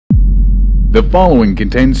The following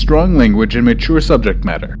contains strong language and mature subject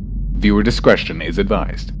matter. Viewer discretion is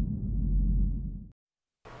advised.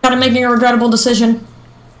 I'm making a regrettable decision.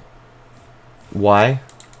 Why?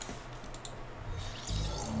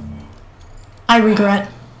 I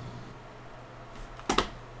regret.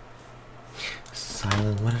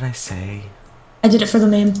 Silent, what did I say? I did it for the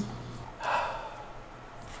meme.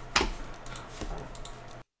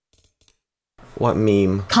 What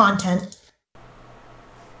meme? Content.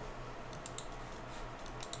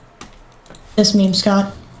 This meme,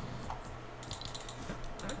 Scott.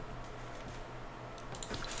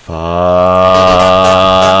 Fuck.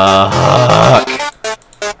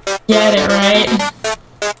 Get it right.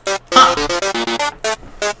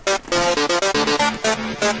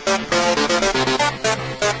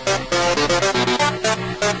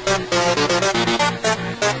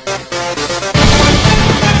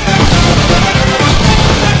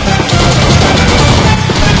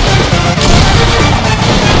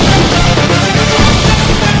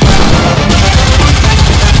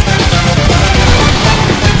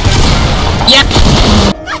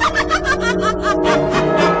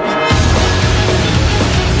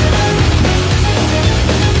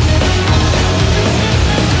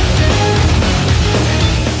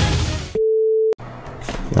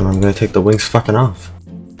 And I'm gonna take the wings fucking off.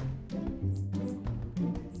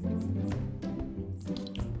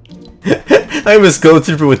 I'm a skull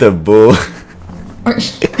trooper with a bow.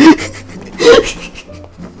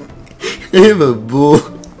 I have a bow.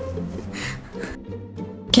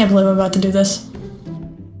 Can't believe I'm about to do this.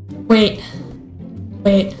 Wait.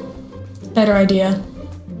 Better idea.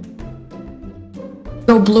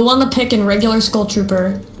 Go blue on the pick and regular skull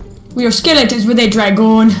trooper. We are skeletons with a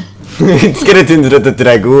dragoon. Skeletons with the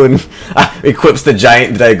dragoon. Equips the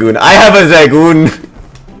giant dragoon. I have a dragoon.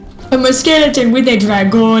 I'm a skeleton with a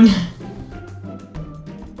dragoon.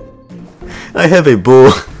 I have a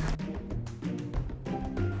bow.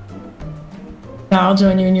 I'll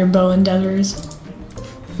join you in your bow endeavors.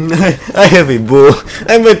 I have a bow.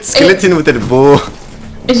 I'm a skeleton with a bow.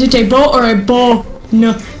 Is it a bow or a bow?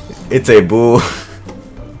 No. It's a bow.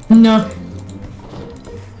 No.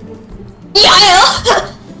 Yeah!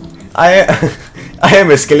 I am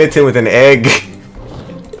a skeleton with an egg.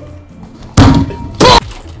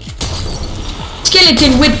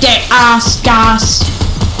 Skeleton with the ass gas.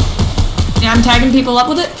 Yeah, I'm tagging people up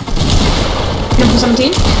with it. Number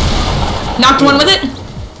 17. Knocked one with it.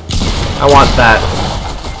 I want that.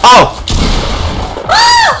 Oh!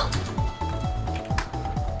 Ah!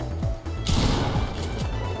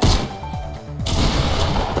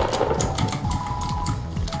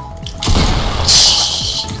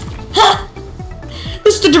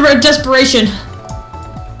 This is the desperation.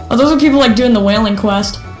 Oh, those are people like doing the whaling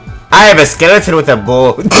quest. I have a skeleton with a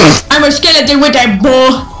bow. I'm a skeleton with a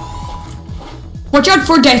bow. Watch out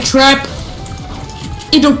for that trap.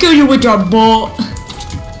 It'll kill you with your bow.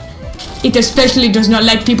 It especially does not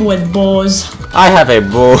like people with bows. I have a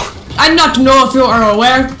bow. I not know if you are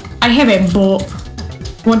aware. I have a bow.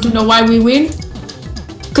 Want to know why we win?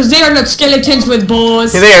 Because they are not skeletons with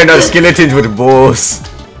bows. They are not skeletons with bows.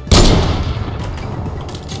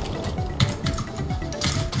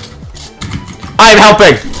 I'm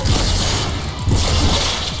helping!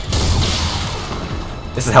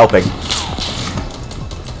 This is helping.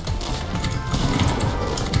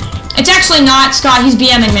 It's actually not, Scott. He's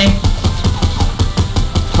BMing me.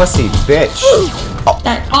 Pussy bitch. Oh.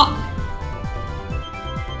 That. Oh.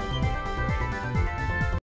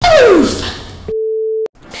 Oof.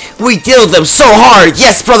 We killed them so hard!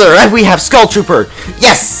 Yes, brother! And we have Skull Trooper!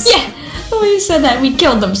 Yes! Yeah! Oh, you said that. We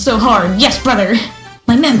killed them so hard. Yes, brother.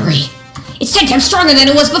 My memory. It's 10 times stronger than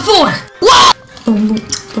it was before! Whoa! Boom,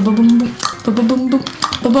 boom, boom, boom, boom, boom, boom,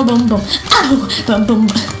 boom, boom, boom, boom, ow! Bum, bum.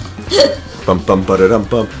 Bum, bum, ba-da-dum,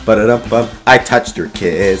 bum, ba-da-dum, bum. I touched your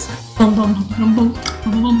kiss. Bum, bum, bum, bum,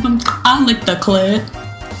 bum, bum, bum. I lick the clit.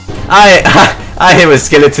 I am a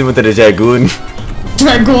skeleton with a dragoon.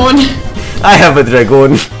 Dragoon. I have a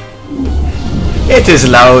dragoon. It is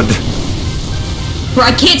loud. Bro,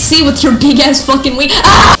 I can't see with your big ass fucking wing.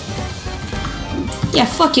 Ah! Yeah,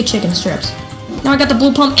 fuck your chicken strips. Now I got the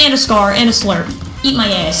blue pump and a scar and a slurp. Eat my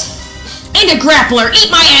ass. And a grappler. Eat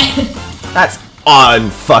my ass. That's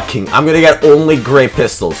unfucking. I'm gonna get only gray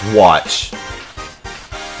pistols. Watch.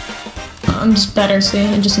 I'm just better, see?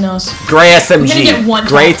 It just knows. Gray SMG. I'm gonna get one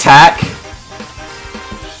gray tack.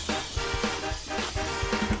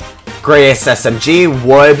 Gray SMG.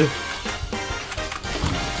 Wood.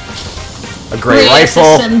 A gray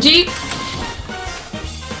rifle. SMG.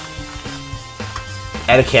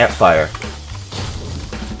 And a campfire.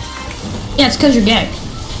 Yeah, it's because you're gay.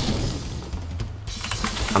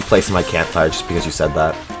 I'm placing my campfire just because you said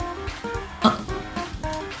that.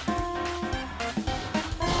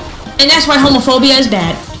 And that's why homophobia is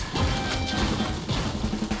bad.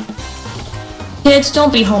 Kids,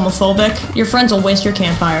 don't be homophobic. Your friends will waste your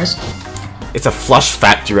campfires. It's a flush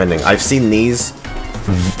factory ending. I've seen these.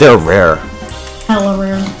 They're rare. Hella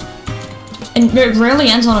rare. And it rarely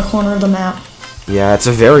ends on a corner of the map. Yeah, it's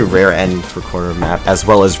a very rare end for corner map, as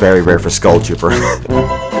well as very rare for Skull Trooper.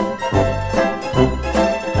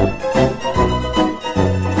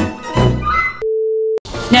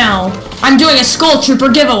 Now, I'm doing a Skull Trooper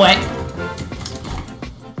giveaway.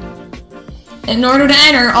 In order to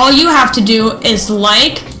enter, all you have to do is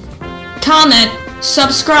like, comment,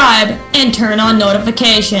 subscribe, and turn on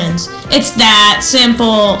notifications. It's that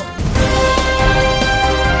simple.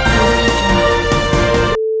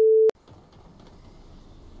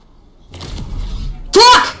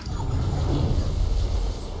 Fuck!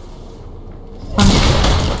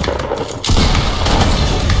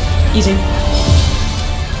 Easy.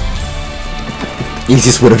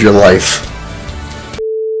 Easiest win of your life.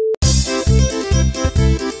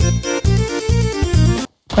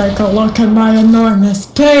 Take a look at my enormous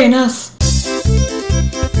penis.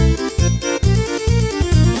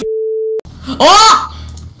 Oh!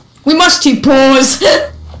 We must T-pose.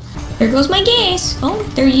 There goes my gas. Oh,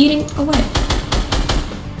 they're eating away.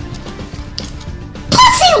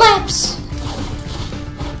 Pussy lips!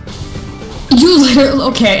 You literally...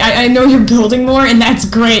 Okay, I know you're building more, and that's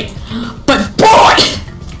great. But boy!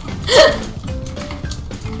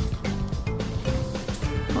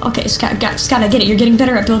 Okay, Scott, I get it. You're getting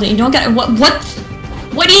better at building. You don't get it.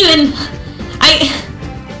 What even?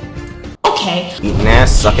 Okay. Eating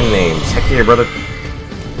ass, sucking names. Heck yeah, brother.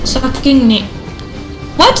 Sucking name.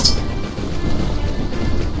 What?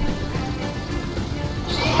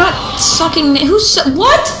 Not sucking name. Who's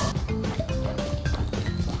what?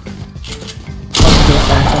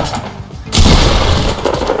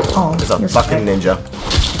 Oh, There's a fucking ninja.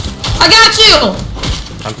 I got you.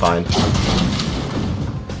 I'm fine.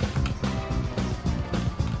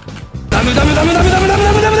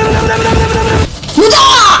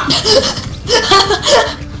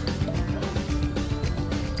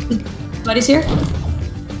 Buddy's here?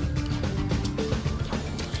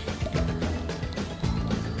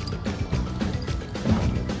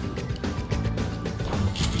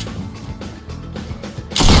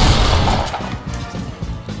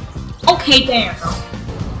 Okay, there.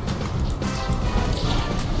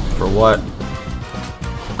 For what?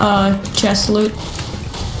 Chest loot.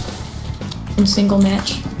 In single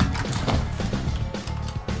match.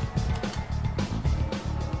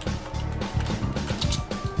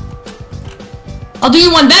 I'll do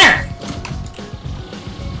you one better!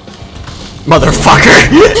 Motherfucker!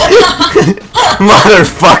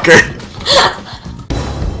 Motherfucker!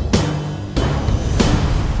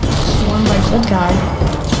 One by gold guy.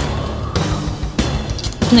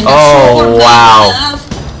 Oh, wow.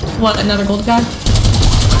 What, another gold guy?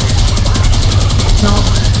 No.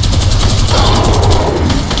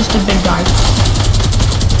 Just a big guy.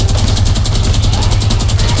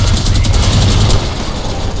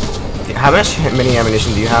 How much mini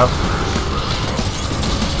ammunition do you have?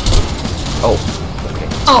 Oh, okay.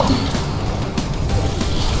 Oh.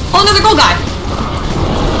 Oh, another gold guy!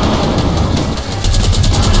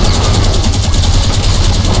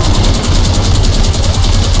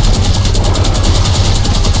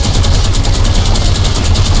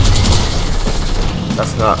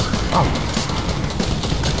 That's not... Oh.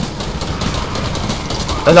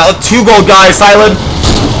 Another 2 gold guys, Silent!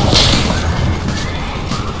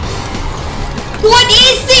 What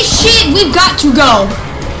is this shit? We've got to go!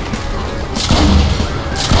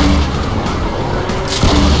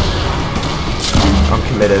 I'm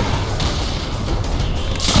committed.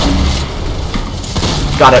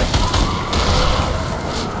 Got it.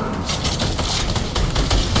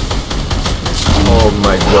 Oh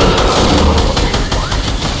my goodness.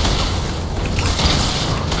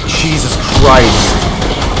 Jesus Christ.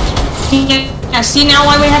 Yeah, see now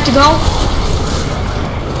why we have to go?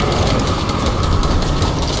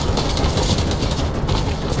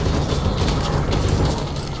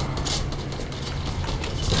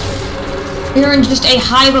 We're in just a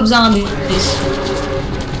hive of zombies.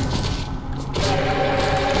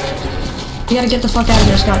 You gotta get the fuck out of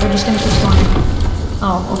here, Scott. They're just gonna keep spawning.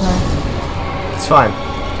 Oh, okay. It's fine.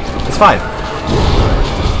 It's fine.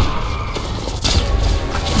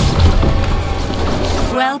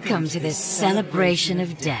 Welcome to this celebration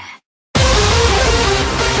of death.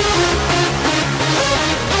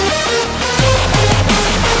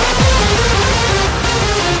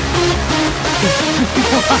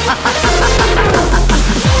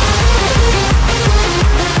 Bye.